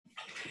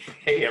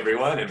Hey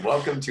everyone, and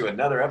welcome to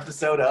another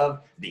episode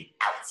of The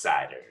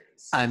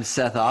Outsiders. I'm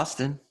Seth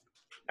Austin.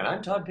 And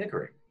I'm Todd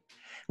Pickering.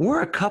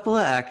 We're a couple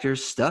of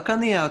actors stuck on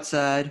the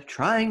outside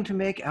trying to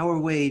make our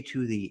way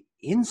to the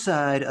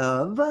inside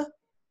of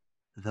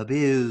the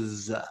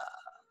biz.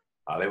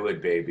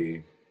 Hollywood,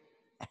 baby.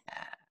 God,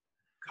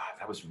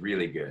 that was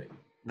really good.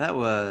 That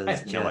was I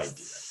have just no idea.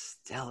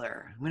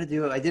 stellar. I'm going to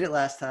do it. I did it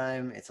last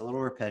time. It's a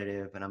little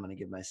repetitive, but I'm going to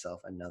give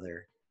myself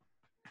another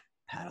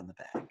pat on the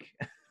back.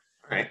 All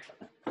right.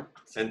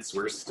 Since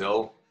we're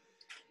still...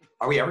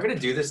 Are we ever going to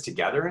do this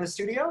together in a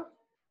studio?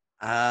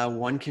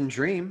 One can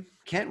dream.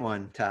 Can't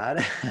one,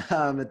 Todd?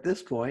 At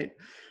this point,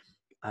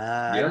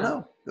 I don't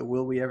know.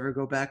 Will we ever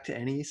go back to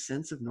any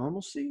sense of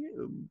normalcy?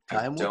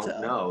 Time will tell. I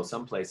don't know.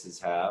 Some places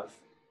have.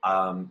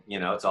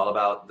 It's all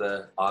about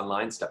the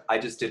online stuff. I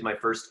just did my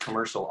first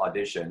commercial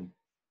audition.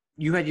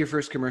 You had your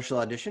first commercial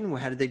audition.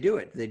 How did they do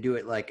it? Did they do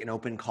it like an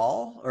open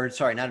call? Or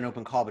sorry, not an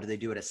open call, but did they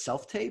do it a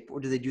self-tape? Or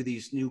do they do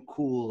these new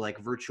cool like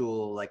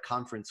virtual like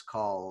conference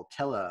call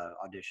tele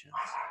auditions?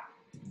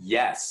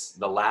 Yes,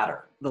 the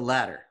latter. The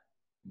latter.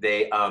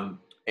 They I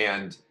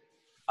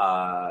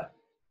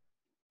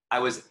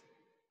was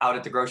out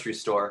at the grocery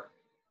store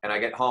and I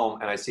get home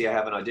and I see I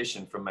have an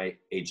audition from my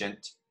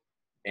agent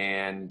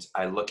and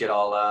I look it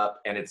all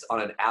up and it's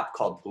on an app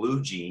called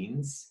Blue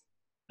Jeans,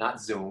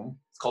 not Zoom.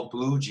 It's called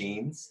Blue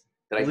Jeans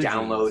that I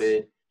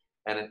downloaded.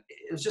 And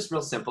it was just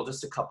real simple,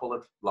 just a couple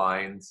of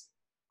lines.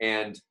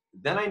 And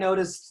then I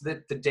noticed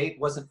that the date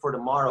wasn't for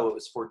tomorrow, it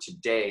was for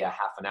today, a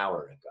half an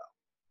hour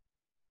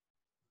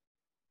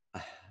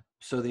ago.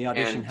 So the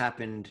audition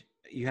happened,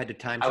 you had to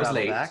time travel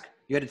back?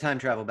 You had to time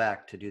travel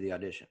back to do the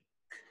audition.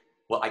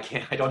 Well,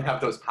 I don't have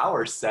those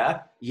powers,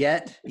 Seth.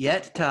 Yet,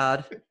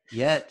 Todd,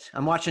 yet.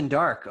 I'm watching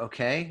Dark,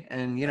 okay?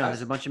 And,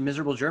 there's a bunch of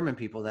miserable German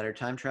people that are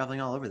time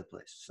traveling all over the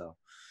place, so.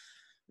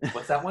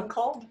 What's that one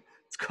called?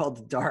 It's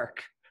called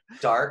Dark.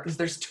 Dark, because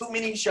there's too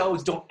many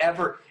shows.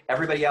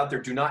 Everybody out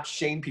there, do not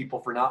shame people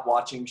for not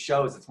watching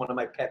shows. It's one of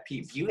my pet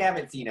peeves. You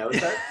haven't seen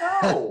Ozark?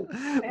 No,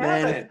 I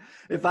haven't.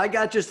 If I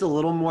got just a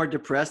little more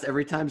depressed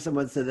every time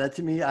someone said that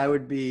to me, I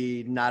would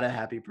be not a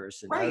happy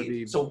person.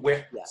 Right.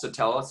 So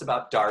tell us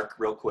about Dark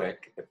real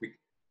quick.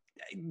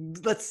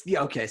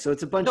 Okay. So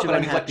it's a bunch of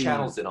unhappy. What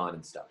channel's it on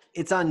and stuff?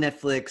 It's on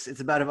Netflix.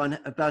 It's about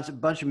a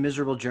bunch of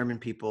miserable German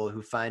people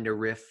who find a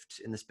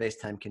rift in the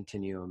space-time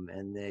continuum,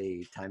 and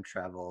they time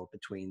travel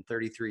between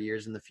 33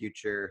 years in the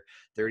future,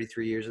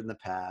 33 years in the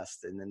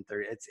past, and then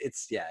 30.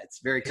 It's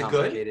very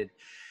complicated.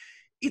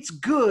 It's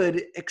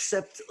good,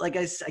 except like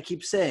I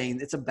keep saying,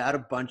 it's about a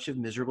bunch of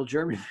miserable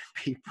German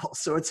people.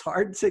 So it's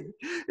hard to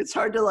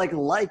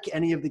like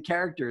any of the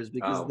characters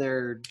because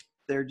they're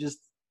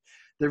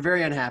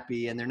very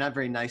unhappy and they're not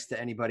very nice to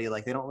anybody.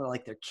 Like they don't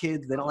like their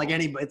kids. They don't like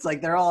anybody. It's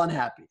like they're all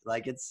unhappy.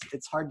 Like it's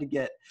hard to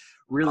get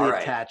really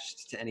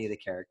attached to any of the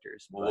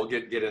characters. Well, we'll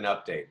get an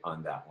update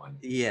on that one.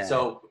 Yeah.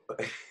 So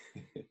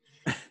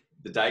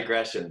the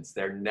digressions,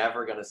 they're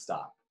never going to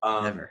stop.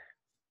 Never.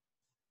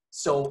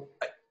 So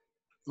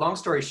long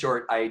story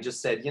short, I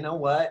just said, you know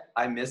what?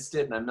 I missed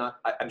it and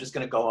I'm just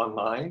going to go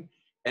online.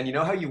 And you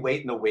know how you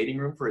wait in the waiting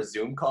room for a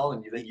Zoom call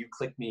and you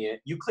click me in?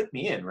 You click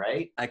me in,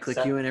 right? I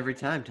click you in every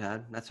time,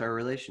 Todd. That's our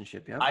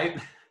relationship, yeah.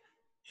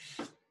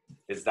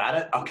 Is that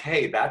it?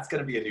 Okay, that's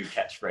going to be a new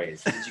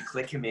catchphrase. Did you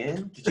click him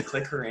in? Did you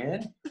click her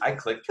in? I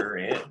clicked her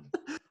in.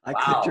 I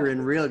clicked her in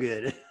real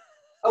good.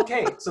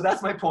 Okay, so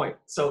that's my point.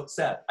 So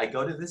Seth, I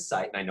go to this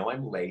site and I know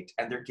I'm late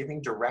and they're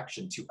giving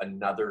direction to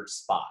another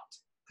spot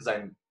because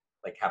I'm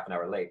like half an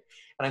hour late.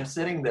 And I'm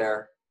sitting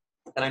there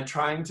and I'm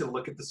trying to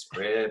look at the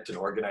script and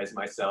organize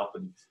myself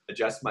and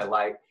adjust my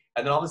light.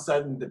 And then all of a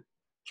sudden the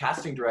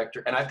casting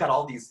director, and I've got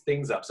all these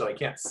things up so I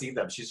can't see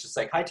them. She's just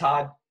like, hi,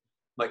 Todd. I'm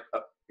like,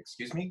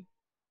 excuse me?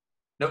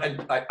 No,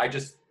 and I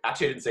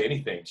didn't say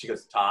anything. She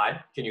goes,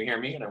 Todd, can you hear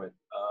me? And I went,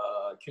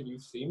 can you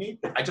see me?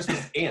 I just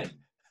was in.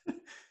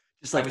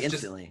 Just like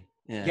instantly.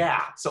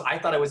 Yeah. So I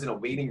thought I was in a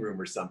waiting room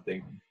or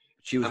something.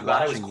 She was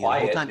watching you the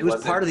whole time. It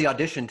was part of the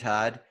audition,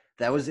 Todd.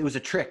 It was a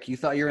trick. You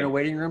thought you were in a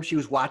waiting room. She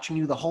was watching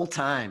you the whole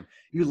time.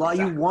 You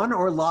won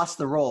or lost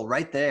the role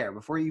right there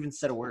before you even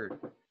said a word.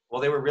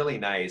 Well, they were really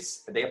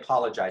nice. They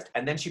apologized.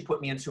 And then she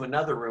put me into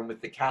another room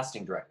with the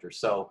casting director.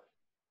 So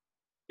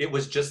it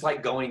was just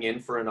like going in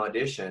for an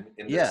audition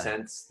in the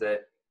sense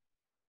that,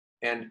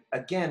 and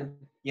again,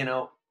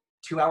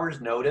 2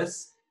 hours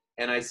notice.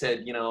 And I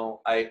said,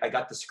 I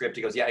got the script.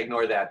 He goes, yeah,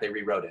 ignore that. They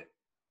rewrote it.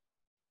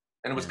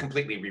 And it was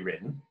completely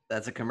rewritten.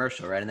 That's a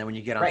commercial, right? And then when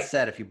you get on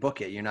set, if you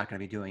book it, you're not going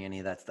to be doing any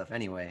of that stuff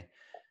anyway.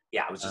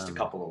 Yeah, it was just a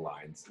couple of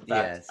lines.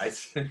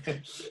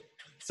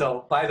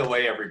 So, by the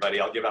way, everybody,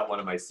 I'll give out one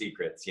of my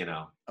secrets,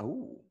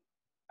 Oh.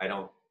 I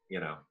don't,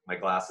 my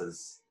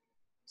glasses,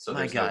 so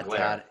my God, no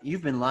Todd,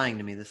 you've been lying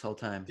to me this whole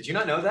time. Did you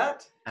not know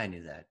that? I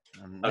knew that.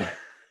 Okay.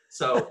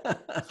 So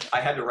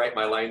I had to write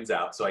my lines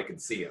out so I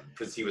could see him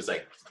because he was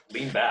like,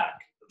 lean back.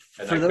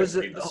 And I couldn't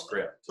read the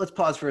script. Let's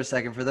pause for a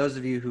second. For those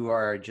of you who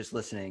are just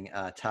listening,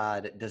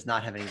 Todd does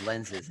not have any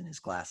lenses in his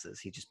glasses.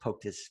 He just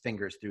poked his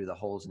fingers through the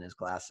holes in his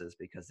glasses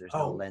because there's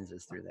no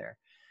lenses through there.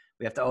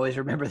 We have to always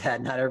remember that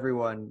not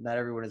everyone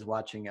is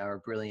watching our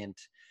brilliant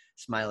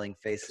smiling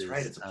faces. That's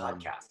right. It's a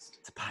podcast.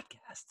 It's a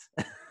podcast.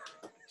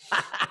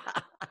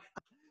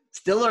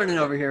 Still learning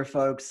over here,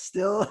 folks.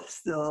 Still,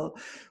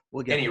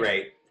 we'll get Any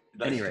there.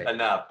 rate,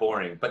 enough,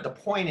 boring. But the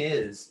point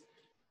is,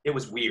 it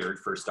was weird,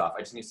 first off.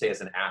 I just need to say,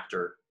 as an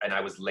actor, and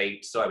I was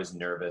late, so I was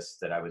nervous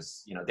that I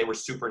was, they were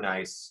super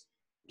nice.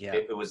 Yeah.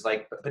 It was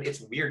like, but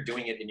it's weird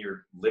doing it in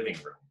your living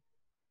room.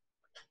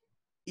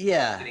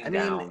 Yeah. Sitting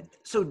down.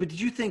 But did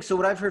you think, so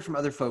what I've heard from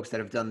other folks that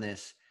have done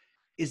this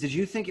is, did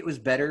you think it was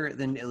better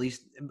than at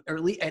least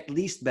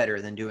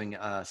better than doing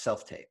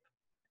self-tape?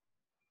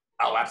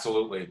 Oh,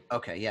 absolutely.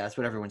 Okay. Yeah. That's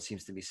what everyone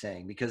seems to be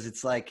saying, because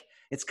it's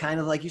kind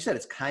of like you said,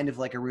 it's kind of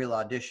like a real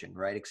audition,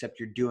 right? Except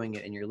you're doing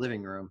it in your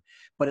living room,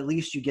 but at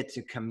least you get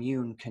to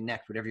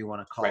connect, whatever you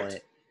want to call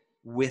it,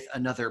 with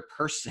another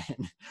person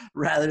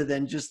rather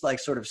than just like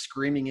sort of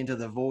screaming into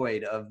the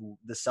void of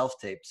the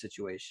self-tape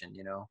situation,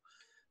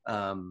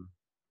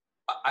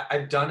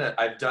 I've done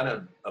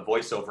a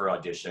voiceover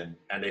audition,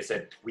 and they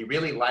said, we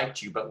really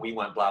liked you, but we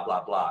want blah,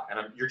 blah, blah. And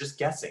you're just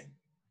guessing.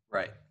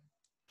 Right.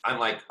 I'm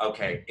like,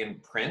 okay, in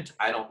print,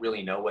 I don't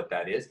really know what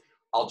that is.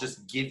 I'll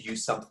just give you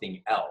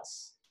something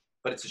else,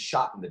 but it's a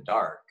shot in the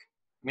dark.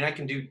 I mean, I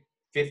can do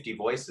 50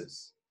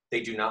 voices. They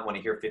do not want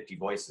to hear 50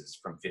 voices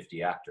from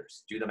 50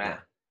 actors. Do the math.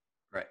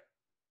 Yeah. Right.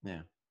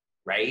 Yeah.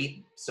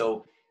 Right.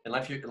 So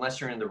unless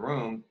you're in the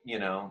room,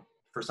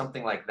 for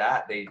something like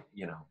that,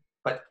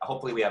 but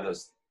hopefully we have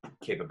those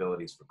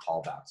capabilities for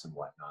callbacks and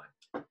whatnot.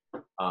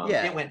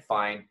 It went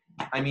fine.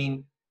 I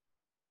mean,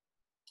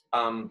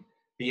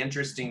 be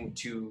interesting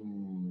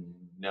to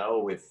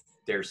know if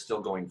they're still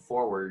going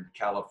forward.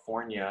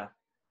 California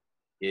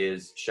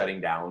is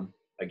shutting down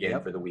again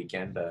for the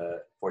weekend,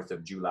 the 4th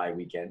of July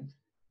weekend.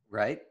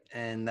 Right.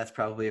 And that's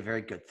probably a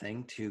very good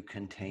thing to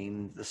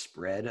contain the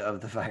spread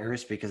of the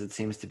virus, because it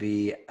seems to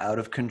be out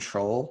of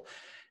control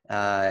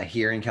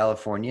here in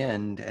California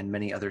and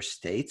many other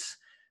states.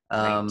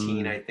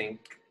 19, I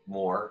think,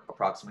 more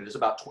approximately.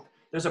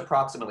 There's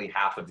approximately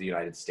half of the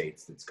United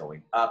States that's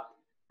going up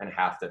and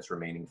half that's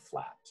remaining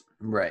flat.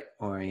 Right.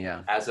 Or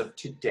yeah. As of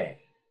today.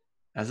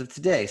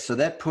 So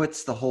that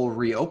puts the whole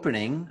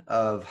reopening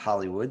of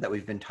Hollywood that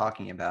we've been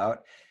talking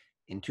about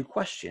into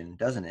question,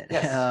 doesn't it?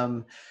 Yes.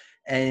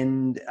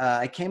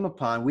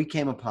 We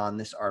came upon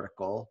this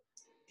article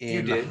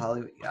in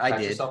Hollywood. I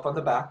did. Yourself on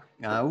the back.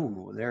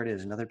 Oh, there it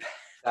is. Another.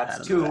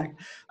 That's two.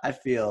 I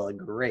feel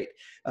great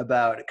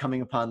about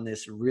coming upon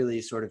this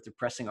really sort of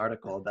depressing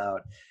article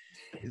about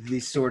the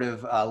sort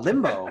of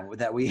limbo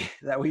that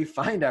we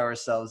find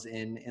ourselves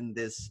in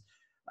this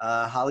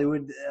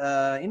Hollywood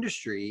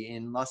industry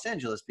in Los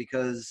Angeles,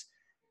 because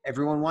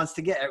everyone wants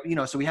to get,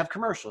 so we have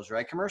commercials,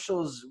 right?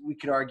 Commercials, we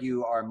could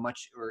argue, are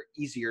much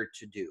easier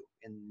to do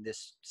in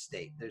this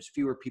state. There's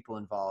fewer people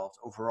involved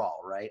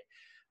overall, right?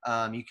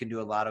 You can do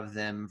a lot of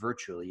them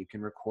virtually. You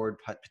can record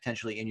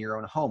potentially in your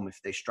own home if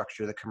they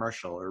structure the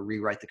commercial or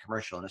rewrite the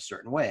commercial in a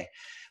certain way.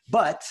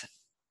 But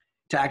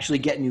to actually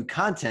get new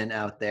content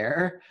out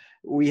there,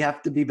 we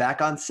have to be back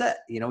on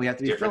set. We have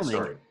to be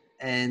filming.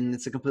 And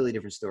it's a completely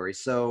different story.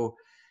 So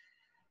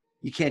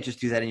you can't just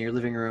do that in your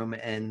living room,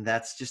 and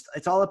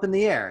it's all up in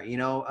the air.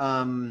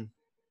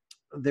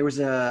 There was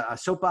a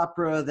soap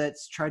opera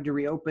that's tried to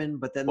reopen,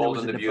 but then Bold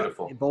and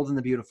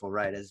the Beautiful,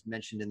 right, as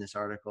mentioned in this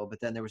article.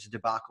 But then there was a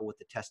debacle with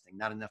the testing.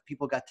 Not enough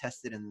people got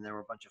tested, and then there were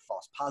a bunch of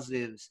false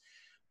positives.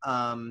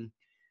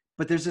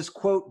 But there's this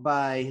quote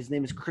by, his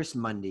name is Chris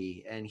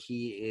Mundy, and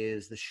he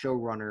is the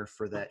showrunner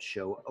for that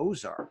show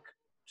Ozark.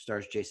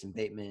 Stars Jason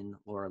Bateman,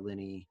 Laura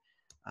Linney,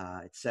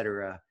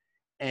 etc.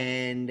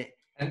 And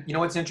you know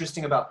what's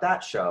interesting about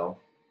that show?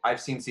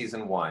 I've seen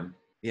season 1.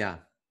 Yeah.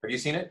 Have you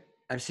seen it?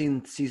 I've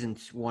seen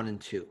seasons 1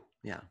 and 2.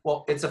 Yeah.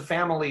 Well, it's a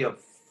family of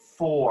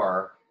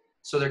 4,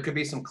 so there could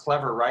be some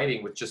clever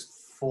writing with just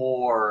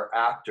 4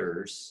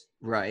 actors.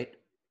 Right.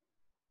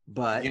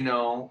 But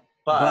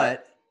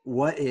but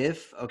what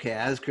if, okay,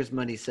 as Chris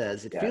Mundy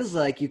says, it feels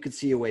like you could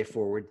see a way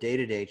forward day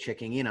to day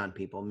checking in on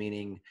people,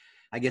 meaning,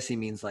 I guess he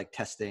means like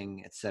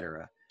testing,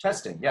 etc.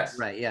 Testing, yes.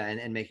 Right, yeah,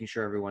 and making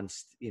sure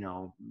everyone's,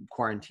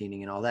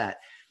 quarantining and all that.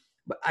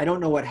 But I don't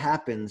know what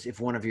happens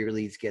if one of your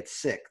leads gets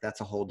sick.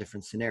 That's a whole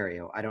different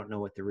scenario. I don't know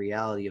what the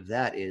reality of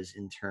that is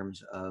in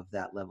terms of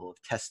that level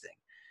of testing.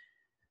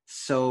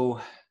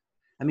 So,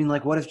 I mean,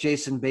 like, what if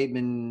Jason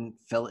Bateman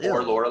fell ill?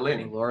 Or Laura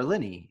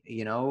Linney.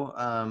 You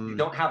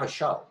don't have a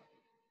show.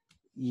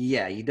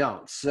 Yeah, you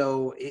don't.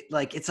 So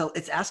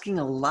it's asking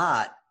a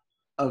lot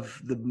of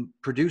the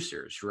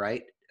producers,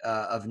 right?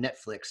 Of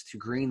Netflix to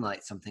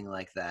greenlight something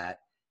like that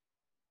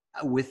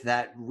with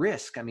that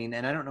risk. I mean,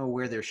 and I don't know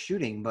where they're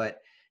shooting,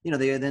 but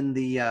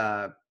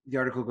the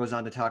article goes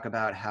on to talk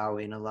about how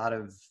in a lot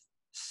of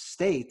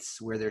states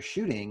where they're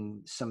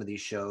shooting some of these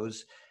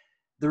shows,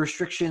 the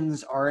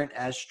restrictions aren't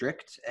as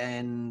strict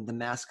and the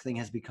mask thing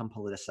has become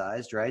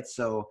politicized, right?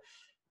 So,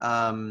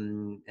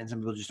 and some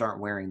people just aren't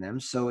wearing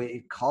them. So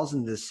it calls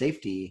into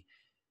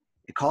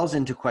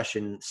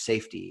question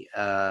safety.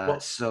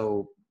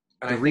 So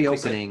the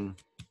reopening,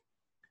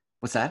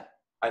 what's that?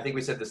 I think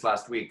we said this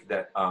last week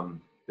that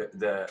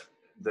the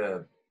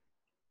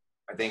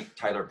I think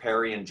Tyler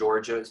Perry in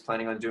Georgia is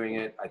planning on doing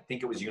it. I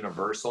think it was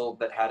Universal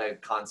that had a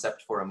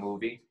concept for a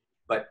movie,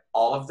 but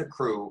all of the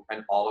crew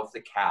and all of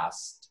the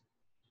cast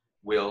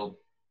will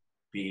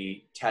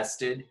be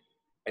tested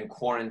and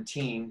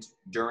quarantined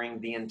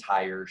during the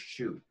entire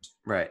shoot.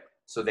 Right.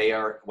 So they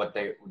are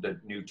the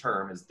new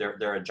term is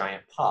they're a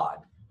giant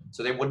pod.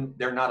 So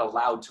they're not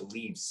allowed to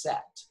leave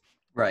set.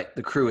 Right.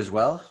 The crew as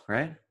well,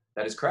 right?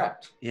 That is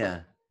correct.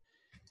 Yeah.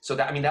 So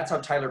that's how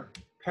Tyler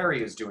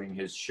Perry is doing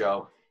his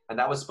show. And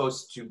that was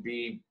supposed to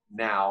be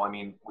now. I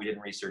mean, we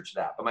didn't research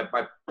that,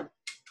 but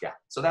yeah.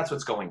 So that's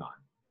what's going on.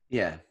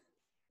 Yeah.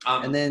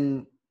 And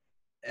then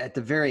at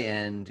the very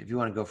end, if you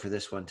want to go for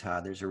this one,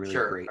 Todd, there's a really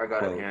great I got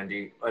quote. it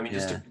handy. I mean,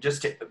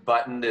 just to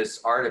button this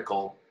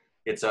article,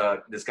 it's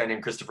this guy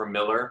named Christopher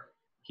Miller.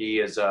 He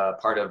is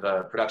part of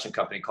a production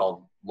company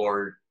called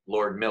Lord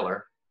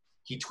Miller.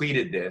 He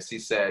tweeted this. He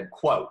said,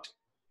 quote,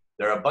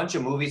 "There are a bunch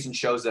of movies and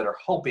shows that are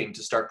hoping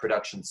to start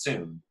production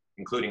soon,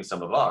 including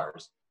some of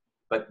ours,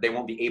 but they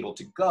won't be able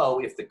to go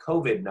if the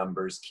COVID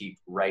numbers keep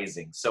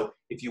rising. So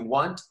if you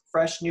want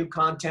fresh new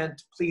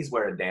content, please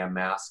wear a damn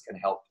mask and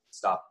help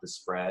stop the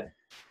spread."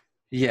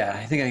 Yeah,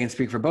 I think I can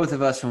speak for both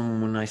of us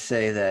when I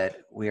say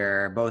that we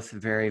are both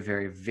very,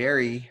 very,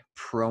 very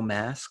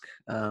pro-mask.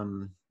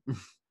 You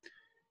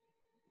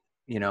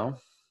know,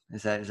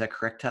 is that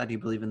correct, Todd? Do you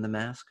believe in the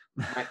mask?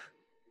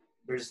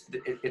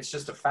 It's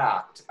just a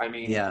fact. I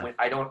mean, yeah.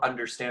 I don't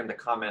understand the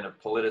comment of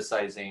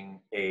politicizing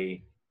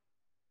a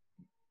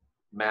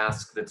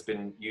mask that's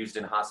been used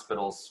in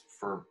hospitals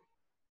for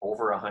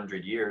over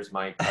 100 years.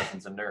 My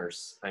cousin's a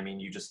nurse. I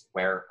mean, you just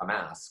wear a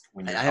mask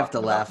when you're I have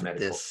to laugh at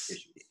this.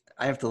 Issues.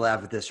 I have to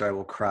laugh at this or I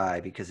will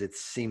cry because it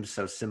seems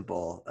so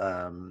simple.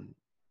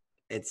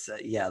 It's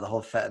the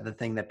whole the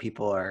thing that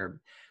people are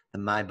the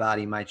my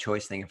body, my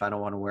choice thing. If I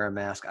don't want to wear a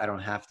mask, I don't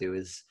have to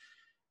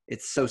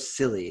it's so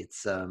silly.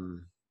 It's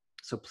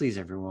so please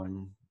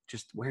everyone,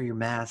 just wear your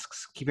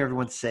masks, keep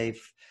everyone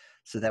safe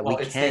so that we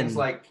can. It's things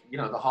like,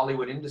 the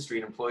Hollywood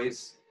industry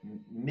employs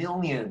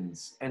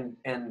millions and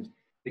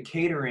the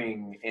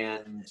catering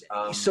and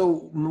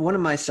so one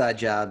of my side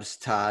jobs,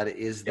 Todd,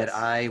 is that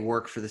I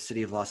work for the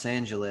city of Los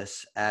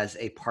Angeles as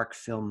a park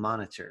film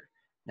monitor.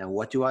 Now,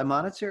 what do I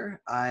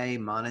monitor? I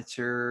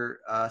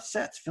monitor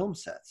sets, film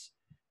sets.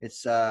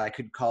 It's I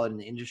could call it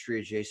an industry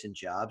adjacent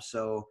job.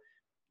 So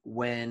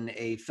when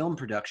a film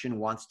production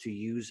wants to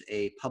use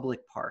a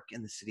public park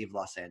in the city of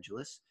Los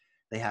Angeles,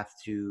 they have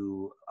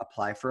to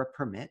apply for a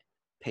permit,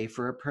 pay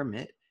for a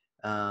permit,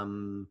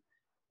 and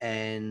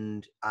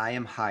I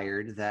am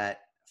hired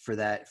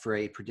for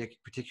a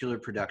particular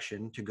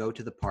production to go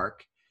to the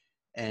park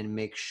and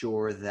make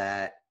sure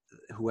that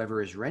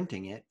whoever is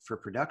renting it for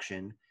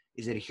production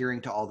is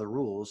adhering to all the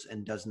rules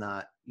and does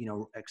not,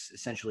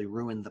 essentially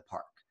ruin the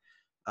park.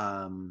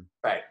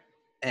 Right.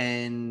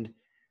 And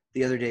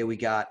the other day we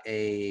got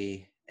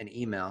an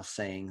email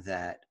saying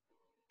that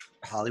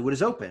Hollywood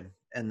is open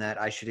and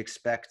that I should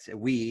expect,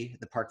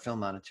 the park film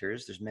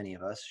monitors, there's many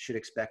of us, should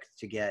expect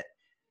to get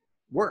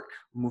work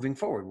moving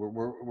forward.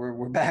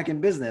 We're back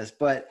in business,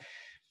 but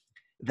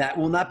that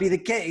will not be the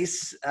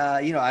case.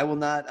 I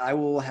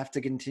will have to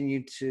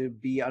continue to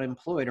be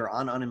unemployed or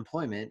on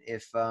unemployment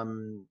if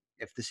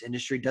this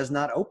industry does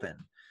not open.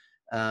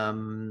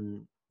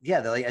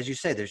 As you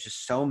say, there's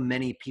just so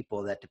many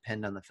people that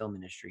depend on the film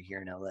industry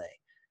here in LA.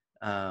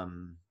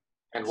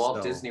 And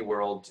Walt Disney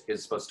World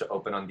is supposed to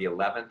open on the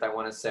 11th, I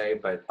want to say,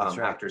 but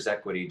Actors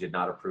Equity did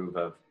not approve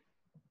of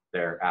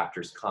their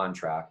actors'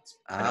 contracts.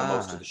 I know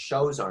most of the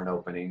shows aren't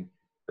opening,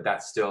 but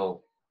that's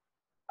still,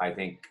 I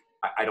think,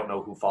 I don't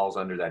know who falls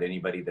under that.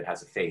 Anybody that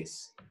has a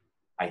face,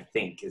 I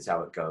think, is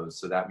how it goes.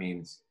 So that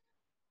means,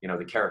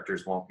 the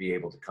characters won't be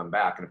able to come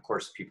back. And of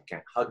course, people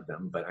can't hug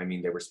them, but I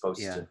mean, they were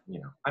supposed to,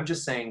 I'm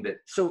just saying that.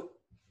 So,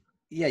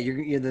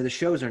 the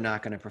shows are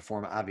not going to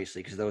perform,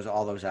 obviously, because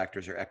all those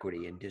actors are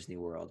equity in Disney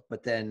World.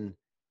 But then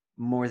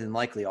more than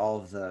likely, all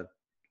of the,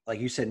 like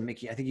you said,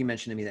 Mickey, I think you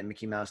mentioned to me that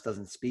Mickey Mouse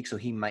doesn't speak, so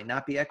he might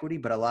not be equity,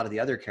 but a lot of the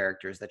other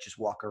characters that just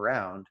walk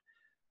around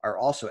are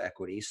also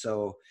equity.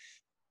 So,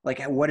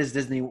 what is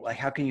Disney,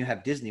 how can you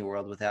have Disney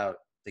World without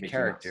the Mickey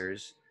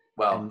characters? Mouse.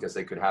 Well, because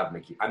they could have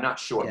Mickey. I'm not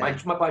sure. Yeah.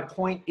 My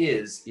point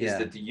is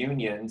that the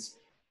unions,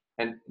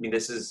 and I mean,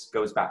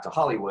 goes back to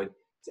Hollywood,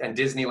 and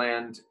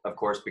Disneyland, of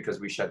course, because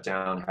we shut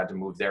down, had to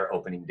move their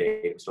opening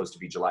date. It was supposed to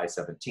be July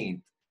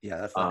 17th. Yeah,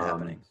 that's not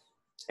happening.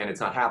 And it's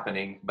not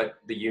happening, but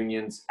the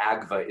unions,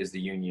 AGVA is the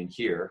union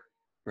here.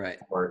 Right.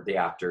 For the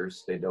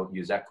actors. They don't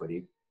use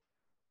equity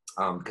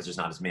because there's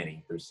not as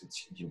many.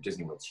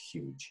 Disney World's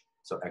huge.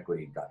 So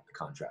equity got the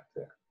contract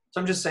there.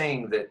 So I'm just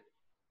saying that,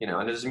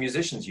 and there's a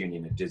musicians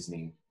union at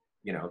Disney.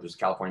 There's a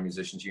California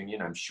Musicians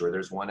Union. I'm sure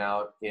there's one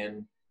out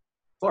in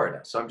Florida.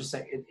 So I'm just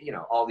saying,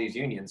 all these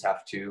unions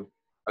have to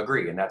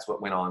agree. And that's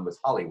what went on with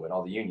Hollywood.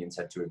 All the unions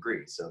had to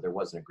agree. So there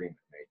was an agreement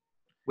made,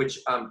 which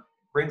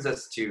brings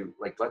us to,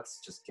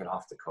 let's just get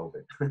off the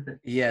COVID.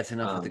 Yeah, it's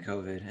enough with the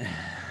COVID.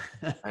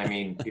 I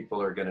mean,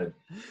 people are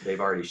they've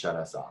already shut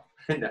us off.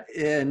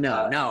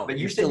 No. But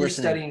you said you're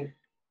studying.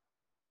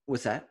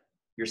 What's that?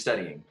 You're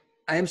studying.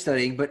 I am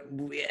studying, but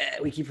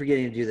we keep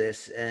forgetting to do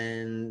this.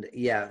 And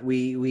yeah,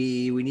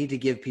 we need to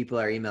give people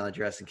our email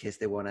address in case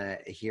they want to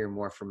hear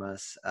more from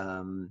us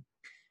and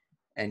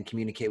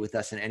communicate with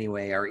us in any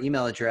way. Our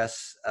email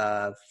address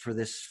for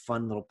this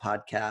fun little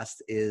podcast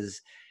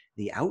is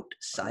the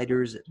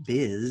Outsiders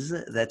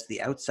Biz. That's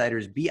the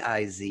Outsiders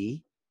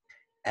Biz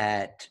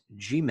at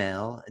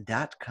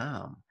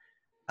gmail.com.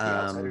 The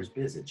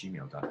outsidersbiz at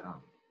gmail.com.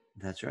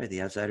 That's right. The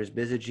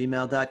outsidersbiz at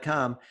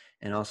gmail.com.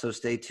 And also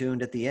stay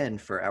tuned at the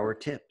end for our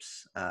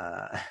tips,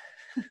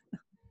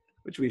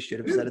 which we should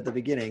have said at the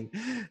beginning.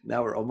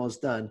 Now we're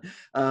almost done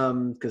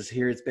because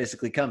here it's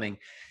basically coming.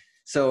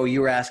 So you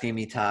were asking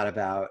me, Todd,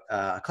 about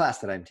a class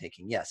that I'm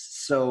taking. Yes.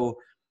 So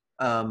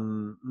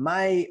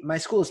my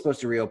school is supposed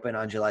to reopen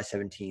on July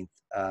 17th,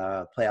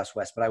 Playhouse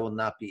West, but I will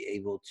not be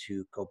able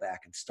to go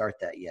back and start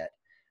that yet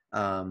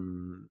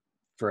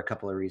for a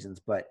couple of reasons.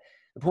 But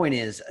the point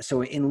is,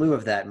 so in lieu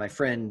of that, my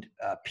friend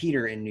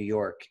Peter in New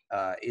York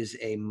is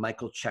a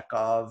Michael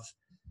Chekhov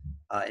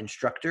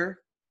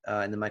instructor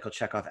in the Michael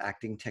Chekhov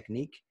acting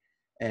technique.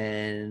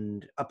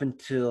 And up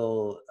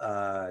until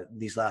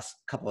these last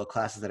couple of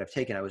classes that I've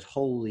taken, I was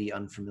wholly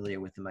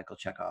unfamiliar with the Michael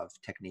Chekhov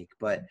technique.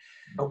 But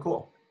oh,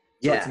 cool.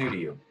 So yeah, it's new to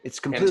you.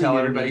 It's completely new. And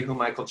tell everybody who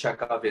Michael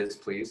Chekhov is,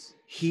 please.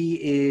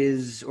 He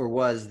is or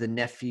was the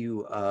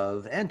nephew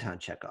of Anton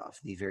Chekhov,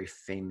 the very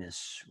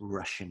famous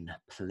Russian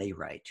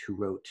playwright who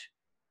wrote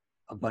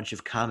a bunch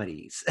of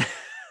comedies.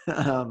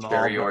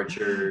 Cherry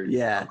Orchard,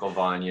 yeah. Uncle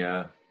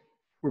Vanya.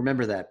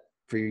 Remember that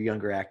for your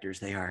younger actors,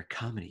 they are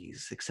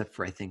comedies, except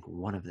for I think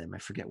one of them. I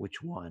forget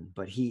which one,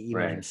 but he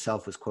even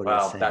himself was quoted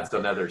as saying, that's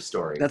another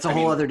story. That's a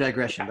whole other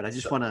digression, but I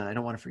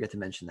don't want to forget to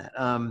mention that.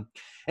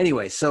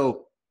 Anyway,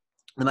 so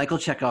the Michael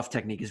Chekhov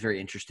technique is very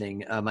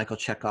interesting. Michael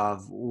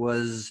Chekhov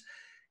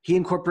he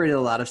incorporated a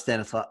lot of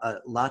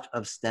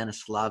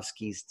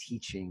Stanislavski's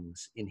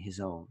teachings in his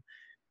own.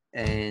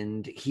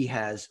 And he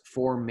has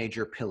 4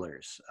 major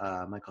pillars.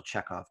 Michael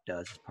Chekhov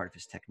does as part of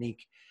his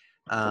technique.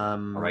 I'll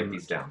write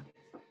these down.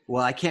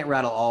 Well, I can't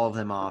rattle all of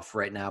them off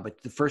right now,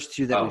 but the first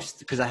 2 that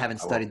because I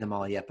haven't studied them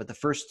all yet, but the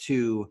first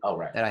 2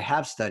 that I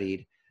have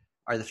studied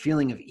are the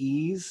feeling of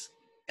ease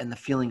and the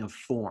feeling of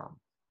form.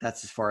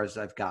 That's as far as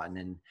I've gotten.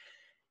 And,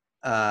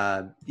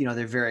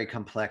 they're very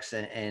complex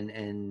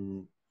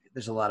and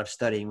there's a lot of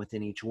studying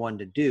within each one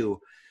to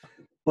do.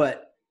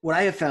 But what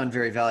I have found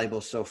very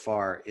valuable so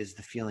far is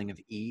the feeling of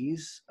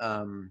ease.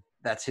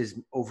 That's his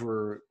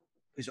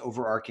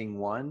overarching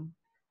one.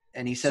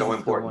 And he says so it's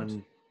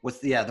important.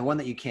 the one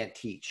that you can't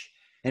teach.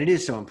 And it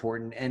is so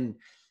important. And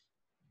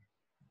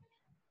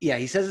yeah,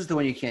 he says it's the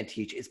one you can't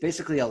teach. It's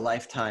basically a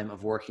lifetime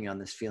of working on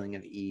this feeling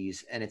of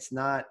ease. And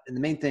and the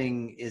main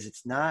thing is it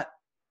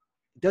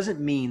doesn't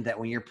mean that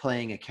when you're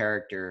playing a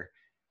character,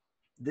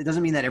 it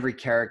doesn't mean that every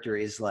character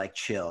is like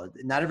chill.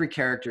 Not every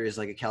character is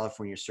like a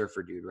California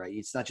surfer dude, right?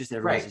 It's not just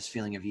everyone has this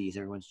feeling of ease.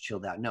 Everyone's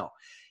chilled out. No,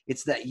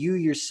 it's that you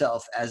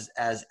yourself as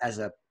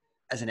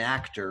an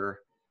actor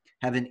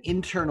have an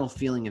internal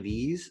feeling of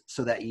ease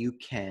so that you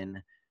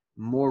can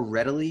more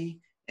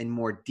readily and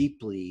more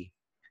deeply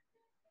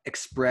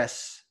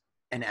express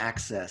and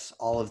access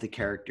all of the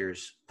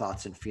character's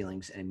thoughts and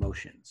feelings and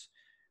emotions,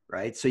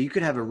 right? So you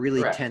could have a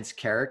really tense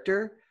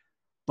character,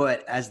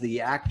 but as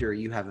the actor,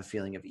 you have a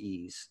feeling of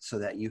ease so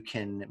that you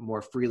can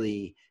more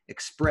freely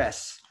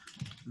express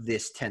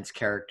this tense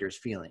character's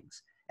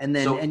feelings and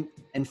then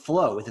and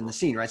flow within the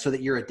scene, right? So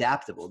that you're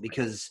adaptable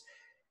because,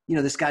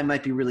 this guy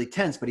might be really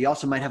tense, but he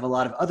also might have a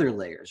lot of other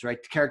layers,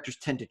 right? The characters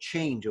tend to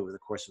change over the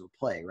course of a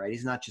play, right?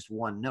 He's not just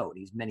one note.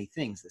 He's many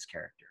things, this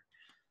character.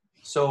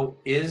 So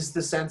is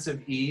the sense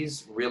of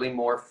ease really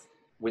more,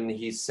 when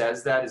he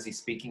says that, is he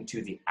speaking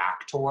to the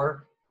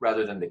actor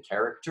rather than the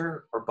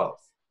character or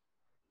both?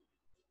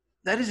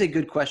 That is a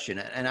good question,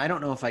 and I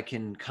don't know if I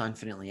can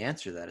confidently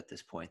answer that at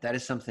this point. That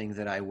is something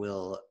that I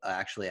will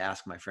actually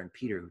ask my friend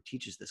Peter, who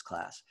teaches this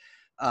class.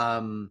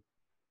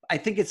 I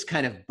think it's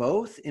kind of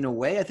both in a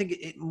way. I think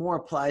it more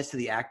applies to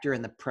the actor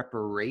and the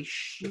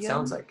preparation. It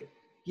sounds like it.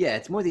 Yeah,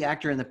 it's more the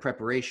actor and the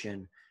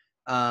preparation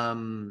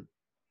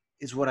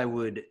is what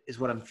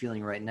I'm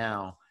feeling right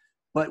now.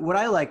 But what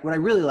I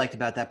really liked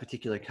about that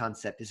particular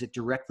concept is it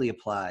directly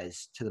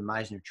applies to the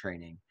Meisner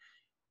training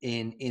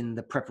in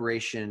the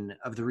preparation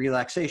of the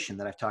relaxation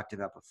that I've talked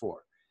about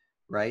before,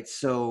 right?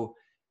 So,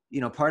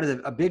 part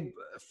of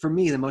for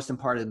me, the most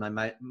important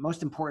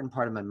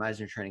part of my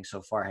Meisner training so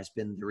far has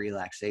been the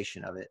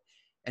relaxation of it.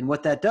 And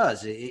what that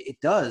does, it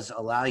does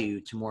allow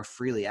you to more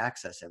freely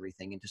access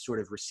everything and to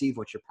sort of receive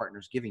what your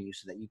partner's giving you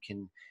so that you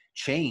can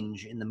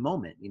change in the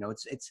moment.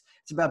 It's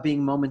about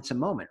being moment to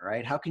moment,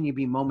 right? How can you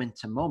be moment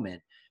to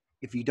moment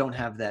if you don't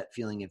have that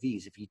feeling of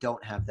ease, if you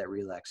don't have that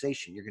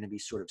relaxation? You're going to be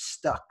sort of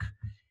stuck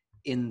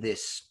in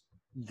this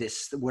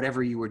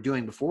whatever you were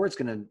doing before. It's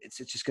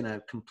just going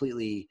to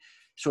completely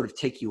sort of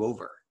take you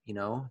over,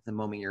 the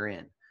moment you're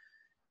in,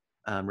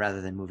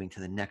 rather than moving to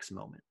the next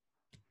moment.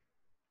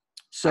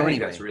 So I think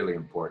that's really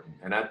important.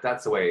 And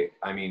that's the way,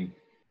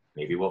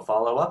 maybe we'll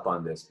follow up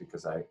on this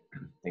because I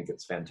think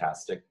it's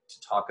fantastic to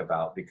talk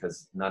about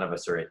because none of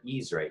us are at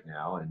ease right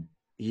now. And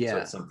So Yeah.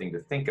 it's something to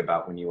think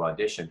about when you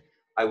audition.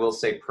 I will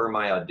say, per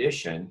my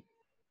audition,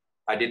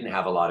 I didn't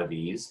have a lot of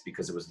ease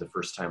because it was the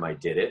first time I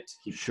did it.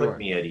 He put Sure.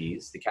 me at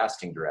ease, the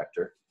casting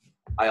director.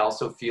 I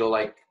also feel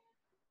like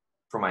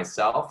for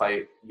myself,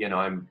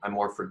 I'm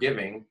more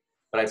forgiving,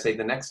 but I say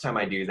the next time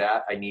I do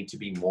that, I need to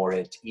be more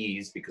at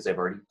ease because I've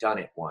already done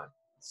it once.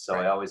 So I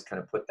Right. always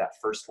kind of put that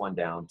first one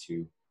down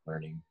to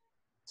learning.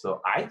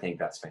 So I think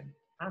that's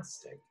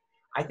fantastic.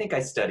 I think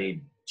I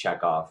studied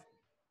Chekhov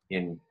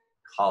in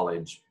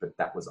college, but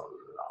that was a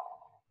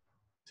long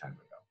time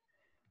ago.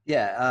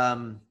 Yeah.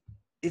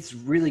 It's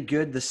really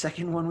good. The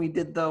second one we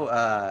did, though,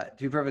 to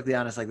be perfectly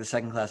honest, like the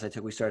second class I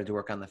took, we started to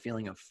work on the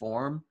feeling of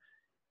form.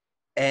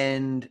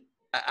 And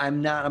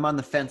I'm on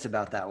the fence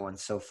about that one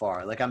so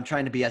far. Like I'm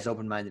trying to be as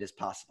open-minded as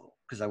possible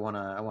because I want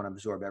to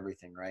absorb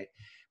everything. Right.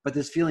 But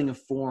this feeling of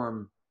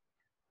form,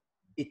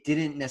 it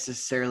didn't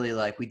necessarily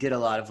like, we did a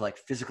lot of like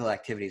physical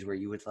activities where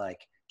you would like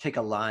take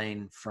a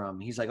line from,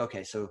 he's like,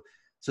 okay, so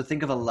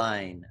think of a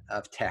line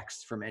of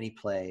text from any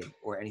play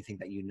or anything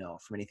that you know,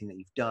 from anything that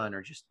you've done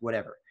or just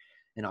whatever,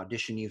 an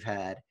audition you've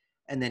had,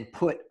 and then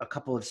put a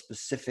couple of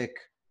specific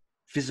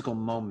physical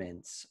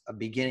moments, a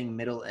beginning,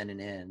 middle, and an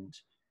end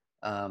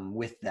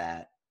with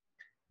that.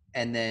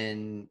 And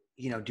then,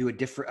 do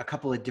a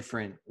couple of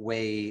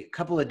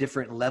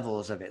different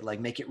levels of it, like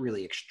make it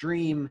really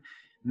extreme,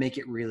 make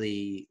it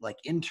really like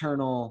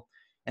internal.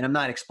 And I'm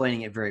not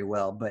explaining it very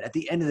well, but at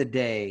the end of the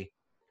day,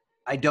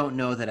 I don't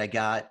know that I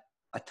got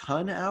a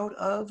ton out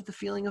of the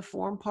feeling of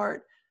form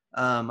part.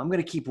 I'm going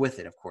to keep with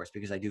it, of course,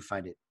 because I do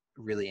find it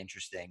really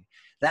interesting.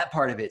 That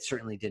part of it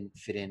certainly didn't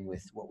fit in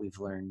with what we've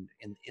learned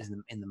in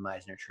the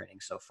Meisner training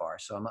so far.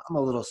 So I'm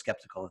a little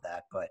skeptical of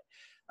that, but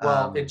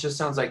Well, it um, just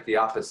sounds like the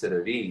opposite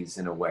of ease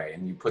in a way,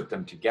 and you put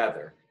them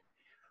together.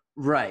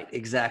 right,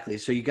 exactly.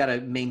 So you got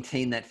to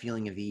maintain that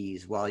feeling of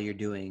ease while you're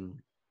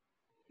doing,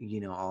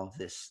 all of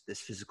this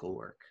physical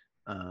work.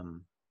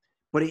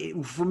 But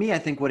for me, I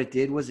think what it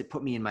did was it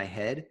put me in my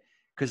head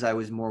because I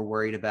was more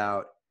worried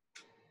about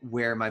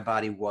where my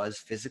body was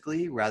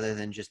physically rather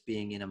than just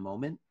being in a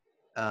moment.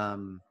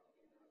 Um,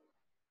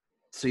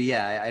 so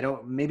yeah, I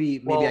don't. Maybe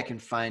I Well, can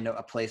find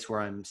a place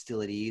where I'm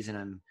still at ease and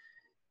I'm,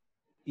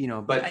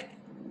 but but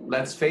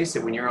let's face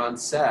it, when you're on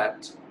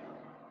set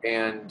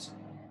and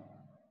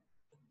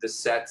the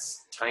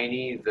set's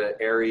tiny, the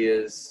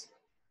areas,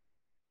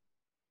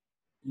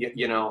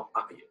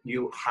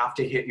 you have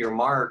to hit your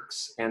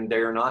marks, and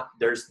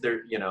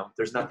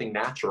there's nothing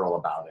natural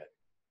about it.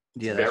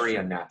 It's yeah, that's very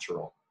true.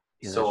 unnatural.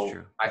 Yeah, that's So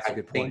true. I, That's a I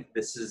good point. think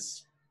this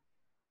is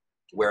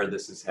where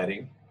this is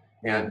heading,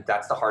 Yeah. and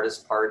that's the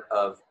hardest part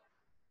of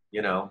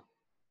you know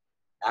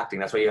acting.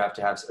 That's why you have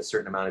to have a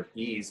certain amount of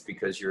ease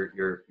because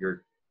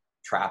you're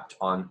trapped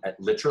on at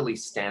literally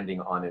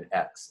standing on an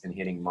X and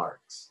hitting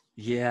marks.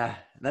 Yeah,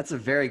 that's a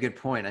very good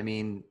point. I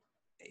mean,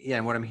 yeah,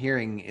 and what I'm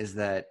hearing is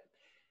that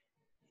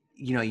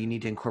you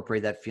need to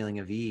incorporate that feeling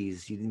of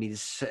ease. You need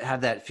to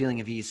have that feeling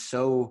of ease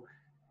so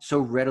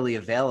readily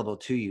available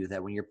to you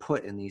that when you're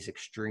put in these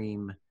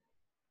extreme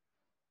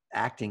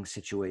acting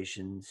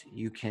situations,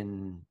 you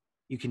can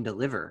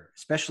deliver,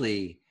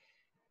 especially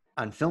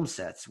on film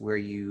sets where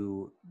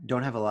you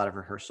don't have a lot of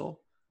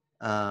rehearsal,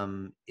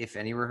 if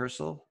any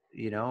rehearsal,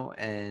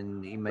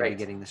 and you might be Right.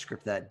 getting the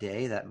script that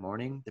day, that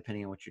morning,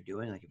 depending on what you're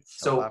doing, like if it's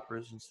soap So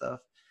operas and stuff.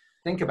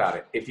 think about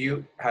it. If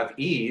you have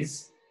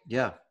ease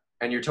Yeah,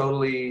 and you're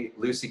totally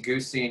loosey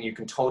goosey and you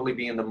can totally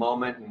be in the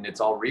moment and it's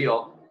all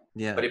real,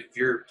 yeah, but if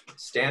you're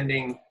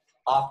standing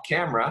off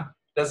camera,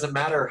 doesn't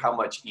matter how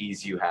much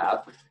ease you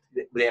have,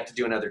 they have to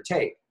do another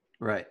take.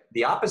 right.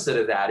 The opposite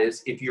of that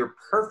is if you're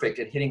perfect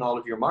at hitting all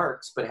of your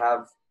marks, but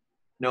have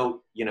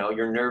no,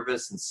 you're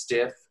nervous and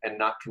stiff and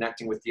not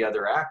connecting with the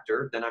other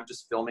actor, then I'm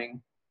just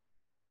filming,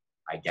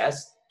 I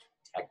guess,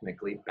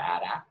 technically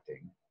bad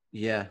acting.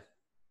 Yeah,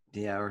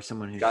 yeah, or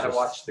someone who's Got to just,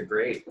 watch the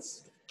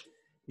greats.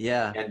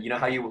 yeah. And you know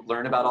how you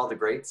learn about all the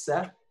greats,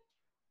 Seth?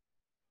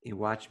 You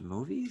watch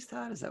movies,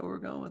 Todd? Is that where we're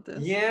going with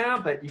this? Yeah,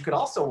 but you could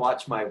also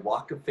watch my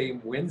Walk of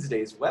Fame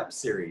Wednesdays web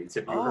series.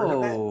 Have you heard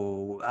of it?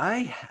 Oh,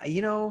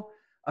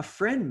 a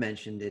friend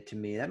mentioned it to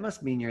me. That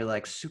must mean you're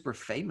like super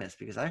famous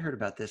because I heard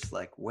about this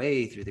like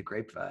way through the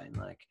grapevine.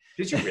 Like,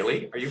 Did you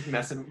really? Are you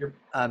messing with your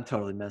I'm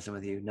totally messing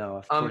with you. No,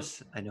 of um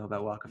course I know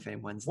about Walk of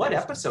Fame what Wednesdays.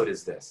 episode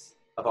is this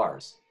of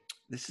ours?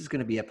 This is going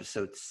to be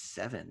episode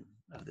 7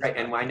 of this Right,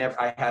 and podcast.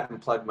 I haven't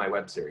plugged my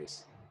web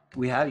series.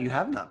 You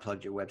have not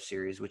plugged your web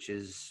series, which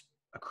is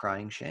a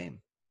crying shame.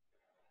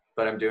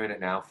 But I'm doing it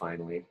now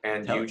finally.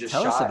 And you just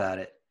Tell us shot about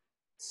it.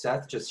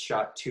 Seth just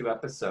shot 2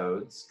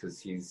 episodes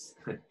because he's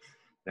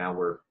now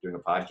we're doing a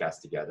podcast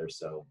together,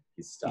 so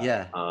he's stuck.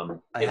 Yeah, I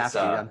It's have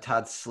to. I'm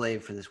Todd's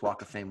slave for this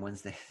Walk of Fame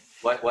Wednesday.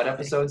 what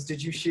episodes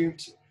did you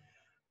shoot?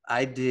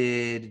 I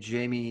did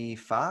Jamie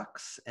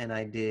Foxx and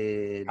I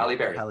did Halle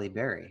Berry. Halle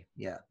Berry.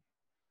 Yeah.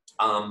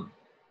 Um,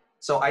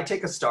 so I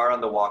take a star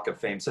on the Walk of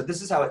Fame. So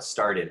this is how it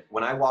started.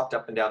 When I walked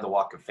up and down the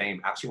Walk of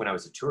Fame, actually when I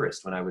was a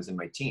tourist, when I was in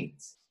my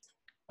teens,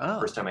 the Oh,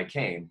 first time I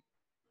came,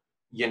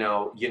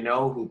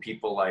 who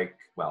people like,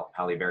 well,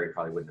 Halle Berry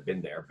probably wouldn't have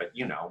been there, but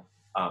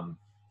um,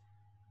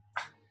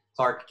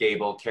 Clark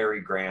Gable, Cary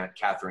Grant,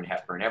 Katharine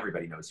Hepburn,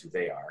 everybody knows who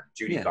they are.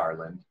 Judy Yeah.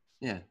 Garland.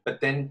 Yeah. But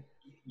then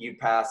you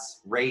pass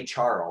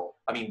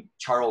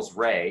Charles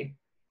Ray.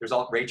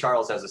 Ray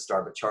Charles as a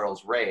star, but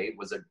Charles Ray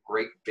was a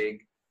great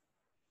big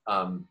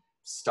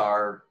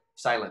star,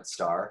 silent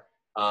star.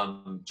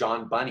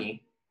 John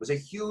Bunny was a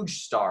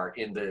huge star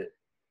in the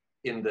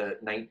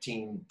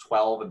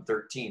 1912 and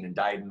 13 and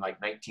died in like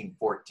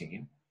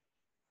 1914.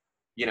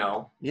 You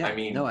know, Yeah. I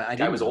mean, No, I guy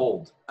didn't was know.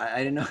 old. I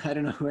didn't know. I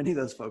didn't know who any of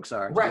those folks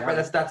are. Right.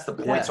 That's the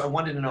point. Yeah. So I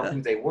wanted to know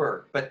who they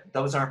were, but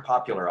those aren't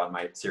popular on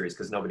my series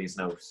because nobody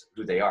knows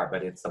who they are.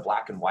 But it's the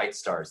black and white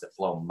stars that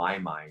blow my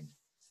mind,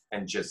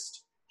 and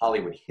just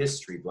Hollywood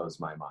history blows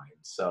my mind.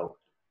 So,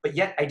 but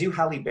yet I do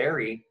Halle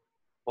Berry.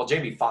 Well,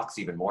 Jamie Foxx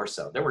even more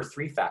so. There were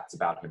 3 facts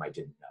about him I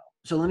didn't know.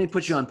 So let me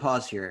put you on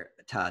pause here,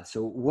 Todd.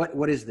 So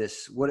what is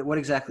this? What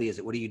exactly is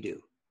it? What do you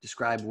do?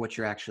 Describe what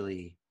you're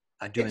actually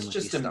doing It's with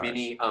just these a stars.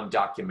 mini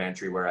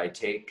documentary where I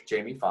take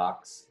Jamie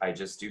Foxx. I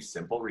just do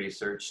simple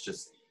research,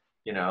 just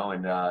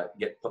and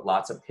put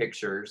lots of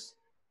pictures.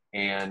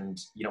 And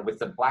with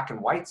the black and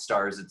white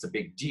stars, it's a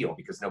big deal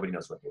because nobody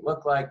knows what they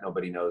look like.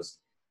 Nobody knows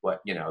what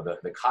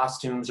the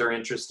costumes are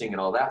interesting and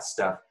all that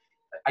stuff.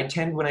 I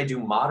tend, when I do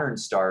modern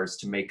stars,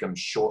 to make them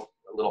short,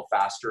 a little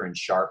faster and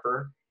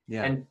sharper,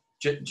 and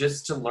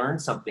just to learn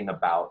something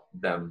about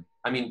them.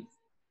 I mean,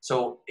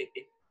 so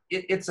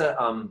it's a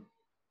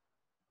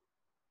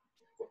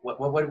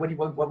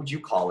what would you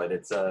call it?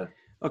 It's a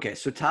Okay,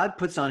 so Todd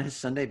puts on his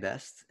Sunday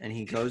best and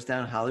he goes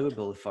down Hollywood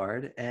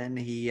Boulevard and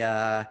he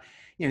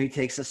he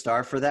takes a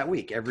star for that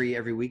week.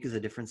 Every week is a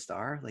different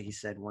star. Like he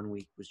said, one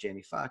week was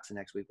Jamie Foxx, the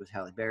next week was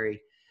Halle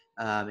Berry,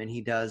 and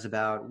he does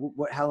about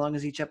how long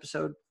is each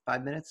episode?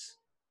 5 minutes?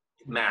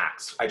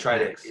 Max. I try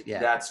Max, to. yeah.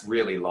 That's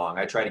really long.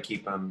 I try to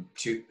keep them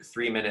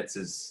 3 minutes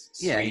is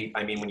sweet. Yeah.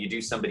 I mean, when you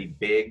do somebody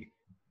big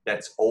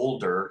that's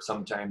older,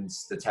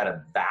 sometimes that's had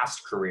a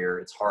vast career,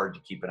 it's hard to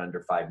keep it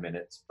under 5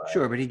 minutes. But.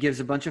 Sure, but he gives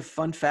a bunch of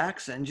fun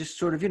facts and just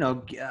sort of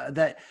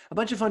that a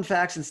bunch of fun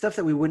facts and stuff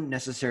that we wouldn't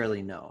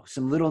necessarily know.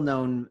 Some little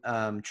known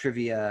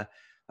trivia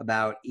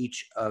about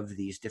each of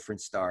these different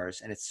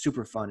stars, and it's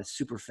super fun. It's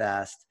super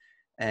fast,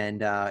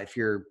 and if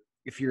you're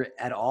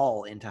at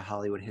all into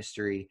Hollywood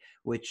history,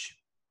 which,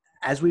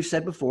 as we've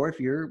said before, if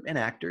you're an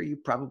actor, you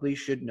probably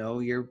should know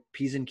your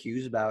P's and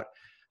Q's about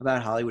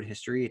Hollywood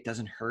history. It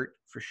doesn't hurt,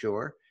 for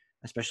sure,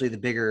 especially the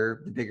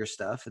bigger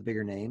stuff, the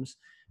bigger names.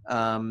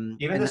 Even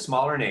the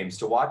smaller names,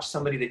 to watch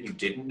somebody that you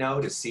didn't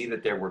know, to see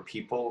that there were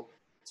people,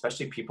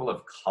 especially people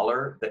of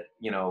color, that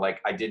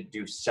like I did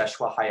do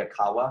Seshwa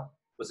Hayakawa,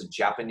 was a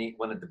Japanese,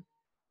 one of the,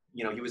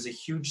 he was a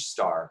huge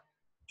star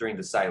during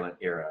the silent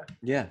era.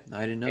 Yeah,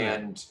 I didn't know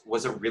and that.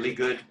 Was a really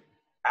good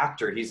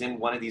actor. He's in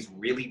one of these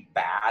really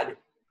bad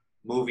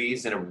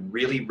movies in a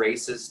really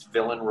racist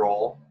villain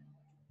role,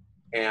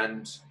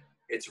 and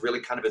it's really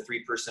kind of a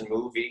 3-person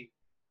movie,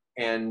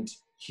 and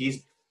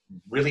he's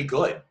really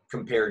good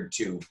compared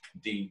to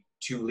the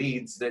 2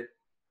 leads that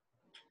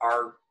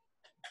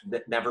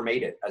never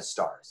made it as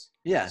stars.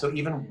 Yeah. So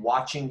even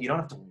watching, you don't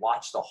have to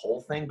watch the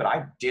whole thing, but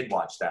I did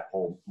watch that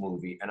whole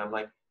movie, and I'm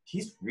like,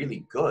 he's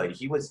really good.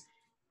 He was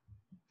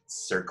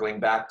circling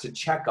back to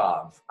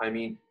Chekhov. I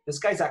mean, this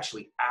guy's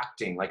actually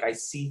acting. Like, I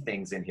see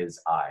things in his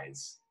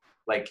eyes.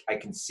 Like, I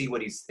can see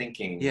what he's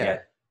thinking,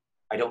 yet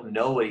I don't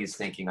know what he's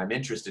thinking. I'm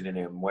interested in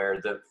him,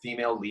 where the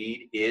female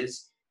lead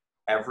is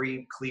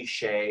every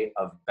cliche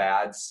of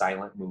bad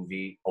silent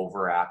movie,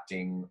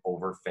 overacting,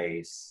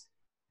 overface.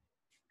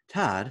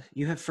 Todd,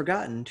 you have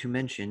forgotten to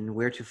mention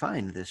where to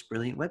find this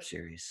brilliant web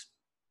series.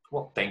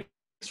 Well, thanks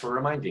for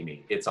reminding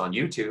me. It's on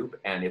YouTube,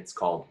 and it's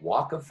called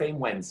Walk of Fame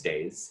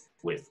Wednesdays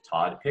with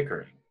Todd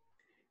Pickering.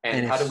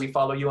 And how do we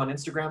follow you on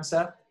Instagram,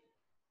 Seth?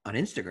 On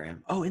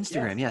Instagram? Oh,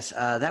 Instagram, yes.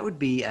 That would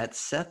be at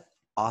Seth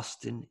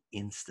Austin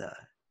Insta.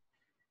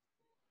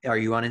 Are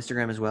you on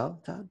Instagram as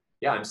well, Todd?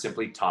 Yeah, I'm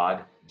simply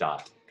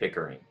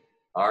Todd.Pickering.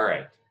 All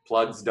right,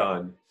 plug's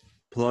done.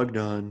 Plug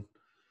done.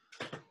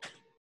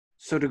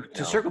 So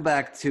to circle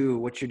back to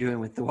what you're doing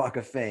with the Walk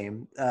of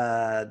Fame,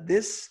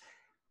 this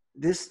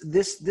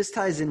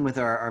ties in with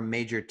our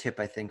major tip,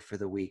 I think, for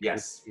the week.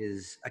 Yes. Which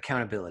is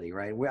accountability,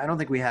 right? I don't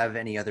think we have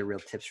any other real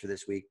tips for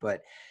this week,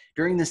 but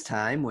during this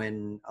time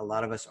when a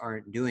lot of us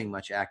aren't doing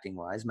much acting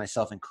wise,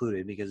 myself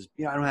included, because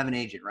I don't have an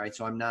agent, right?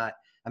 So I'm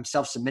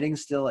self-submitting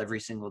still every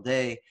single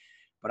day,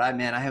 but I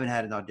haven't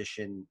had an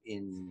audition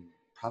in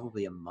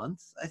probably a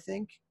month, I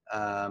think.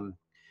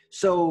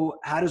 So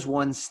how does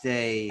one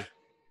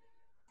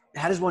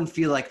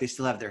feel like they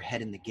still have their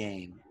head in the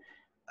game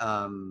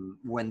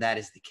when that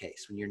is the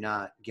case, when you're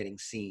not getting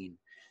seen?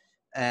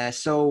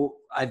 So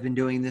I've been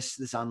doing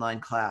this online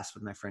class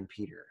with my friend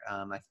Peter.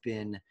 I've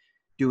been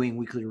doing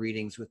weekly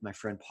readings with my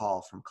friend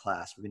Paul from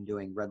class. We've been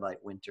doing Red Light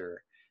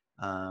Winter.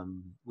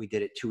 We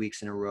did it 2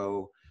 weeks in a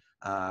row,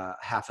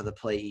 half of the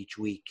play each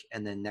week.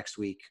 And then this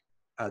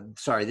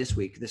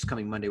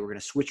coming Monday, we're going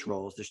to switch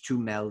roles. There's 2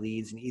 male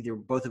leads,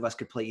 and both of us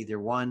could play either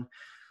one.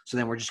 So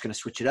then we're just going to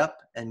switch it up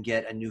and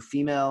get a new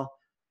female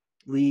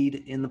lead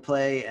in the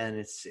play, and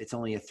it's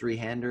only a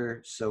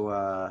 3-hander.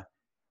 So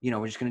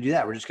we're just going to do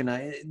that.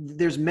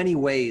 There's many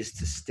ways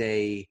to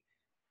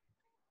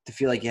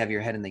feel like you have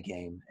your head in the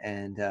game,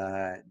 and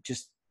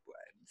just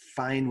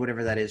find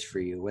whatever that is for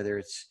you, whether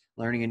it's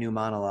learning a new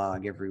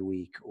monologue every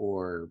week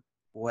or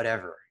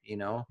whatever,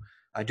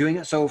 doing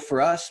it. So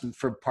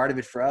for part of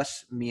it for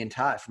us, me and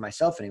Todd, for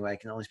myself anyway, I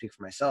can only speak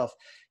for myself,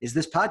 is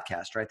this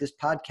podcast, right? This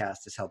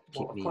podcast has helped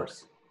keep me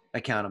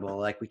accountable.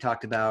 Like we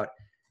talked about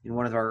in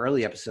one of our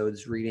early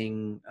episodes,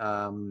 reading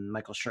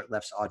Michael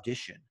Shurtleff's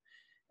Audition.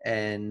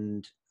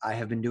 And I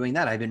have been doing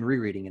that. I've been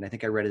rereading it. I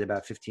think I read it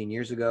about 15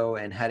 years ago.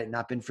 And had it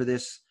not been for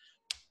this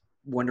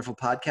wonderful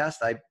podcast,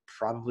 I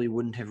probably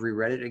wouldn't have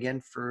reread it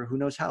again for who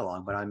knows how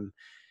long. But I'm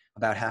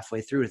about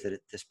halfway through with it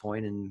at this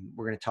point, and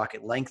we're going to talk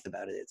at length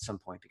about it at some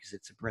point because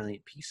it's a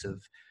brilliant piece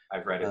of.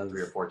 I've read it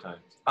 3 or 4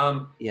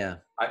 times. Yeah.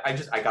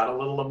 I got a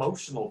little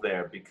emotional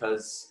there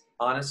because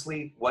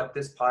honestly, what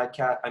this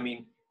podcast, I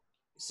mean,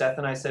 Seth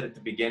and I said at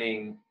the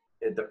beginning,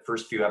 the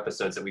first few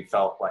episodes, that we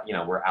felt like,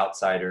 we're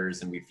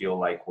outsiders and we feel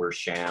like we're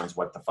shams.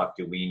 What the fuck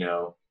do we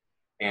know?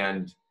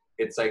 And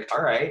it's like,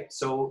 all right,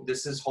 so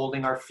this is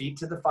holding our feet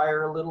to the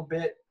fire a little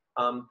bit.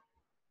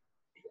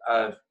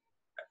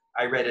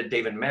 I read a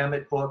David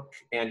Mamet book,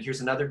 and here's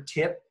another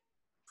tip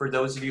for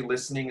those of you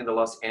listening in the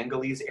Los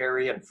Angeles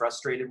area and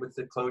frustrated with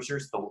the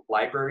closures. The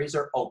libraries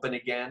are open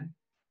again.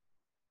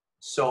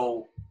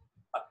 So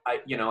I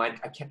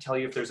can't tell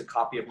you if there's a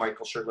copy of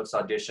Michael Shurtleff's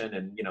Audition,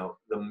 and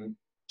the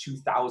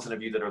 2,000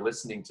 of you that are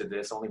listening to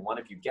this, only one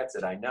of you gets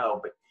it, I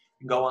know, but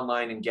you can go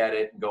online and get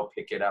it and go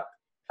pick it up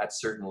at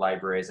certain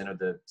libraries. I know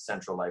the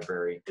Central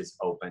Library is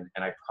open,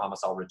 and I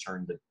promise I'll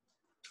return the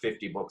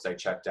 50 books I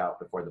checked out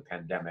before the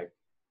pandemic.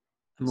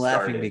 I'm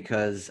laughing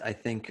because I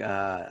think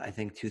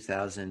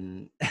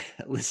 2,000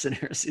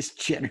 listeners is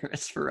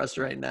generous for us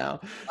right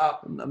now.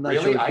 I'm not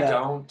really? Sure I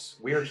don't.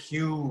 We're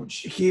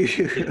huge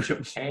in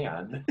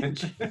Japan.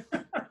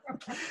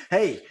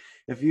 Hey,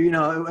 if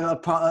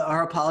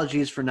our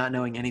apologies for not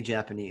knowing any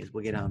Japanese.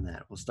 We'll get on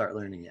that. We'll start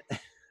learning it.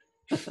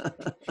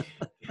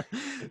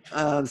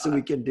 So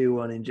we can do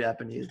one in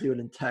Japanese. Do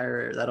an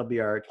entire. That'll be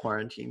our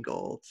quarantine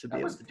goal to be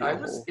able to do. I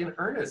was in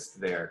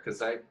earnest there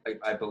because I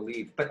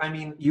believe, but I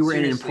mean, you were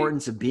in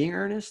Importance of Being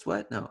Earnest.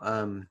 What? No.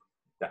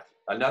 Yeah.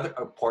 Another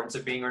Importance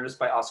of Being Earnest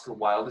by Oscar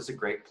Wilde is a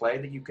great play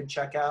that you can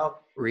check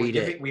out. Read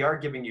it. We are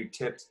giving you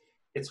tips.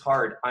 It's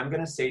hard. I'm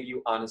going to say to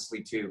you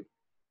honestly too.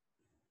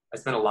 I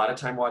spent a lot of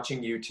time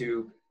watching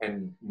YouTube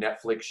and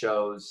Netflix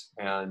shows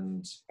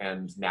and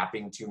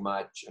napping too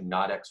much and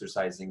not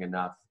exercising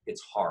enough.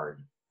 It's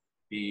hard.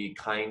 Be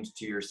kind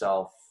to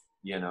yourself,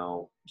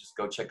 just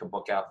go check a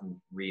book out and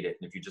read it.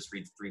 And if you just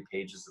read 3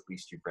 pages, at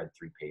least you've read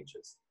 3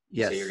 pages.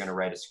 Yes. Say you're going to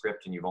write a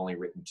script and you've only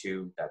written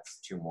 2, that's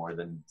 2 more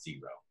than 0.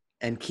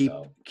 And keep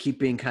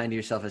being kind to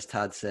yourself, as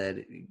Todd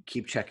said.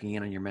 Keep checking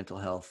in on your mental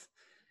health.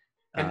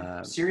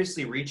 And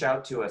seriously, reach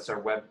out to us.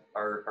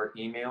 Our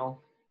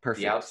email.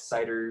 Perfect.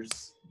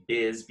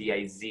 TheOutsidersBiz,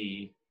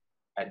 B-I-Z,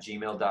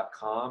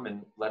 @gmail.com,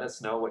 and let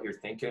us know what you're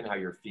thinking, how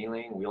you're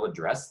feeling. We'll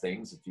address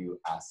things if you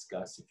ask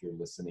us, if you're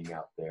listening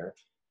out there.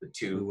 The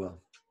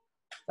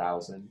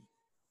 2,000.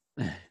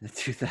 The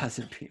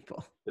 2,000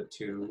 people. The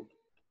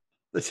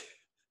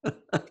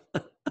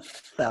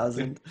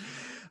 2,000.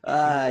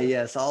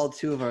 Yes, all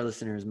 2 of our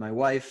listeners, my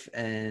wife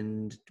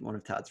and one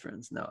of Todd's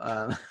friends. No.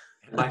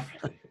 I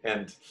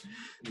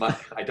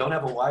don't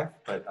have a wife,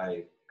 but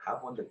I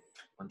have one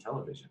on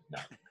television. No.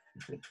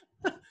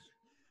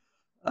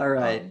 All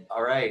right.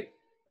 All right.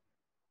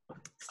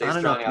 Stay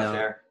strong out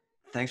there.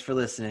 Thanks for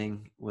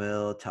listening.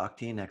 We'll talk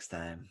to you next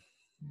time.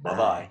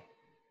 Bye-bye.